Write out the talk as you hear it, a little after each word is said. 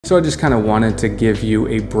So I just kind of wanted to give you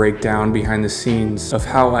a breakdown behind the scenes of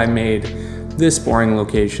how I made this boring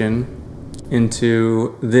location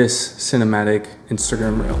into this cinematic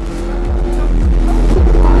Instagram reel.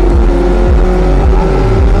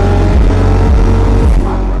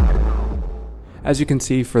 As you can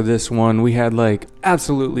see for this one, we had like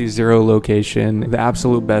absolutely zero location. The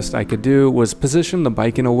absolute best I could do was position the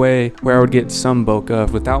bike in a way where I would get some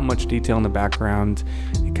bokeh without much detail in the background.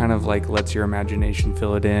 It kind of like lets your imagination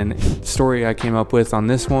fill it in. The story I came up with on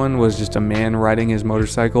this one was just a man riding his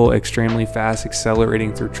motorcycle extremely fast,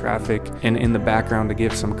 accelerating through traffic, and in the background, to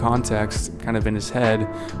give some context, kind of in his head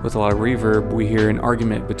with a lot of reverb, we hear an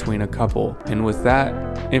argument between a couple. And with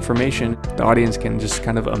that information, the audience can just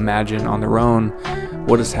kind of imagine on their own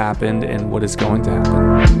what has happened and what is going to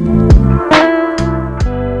happen.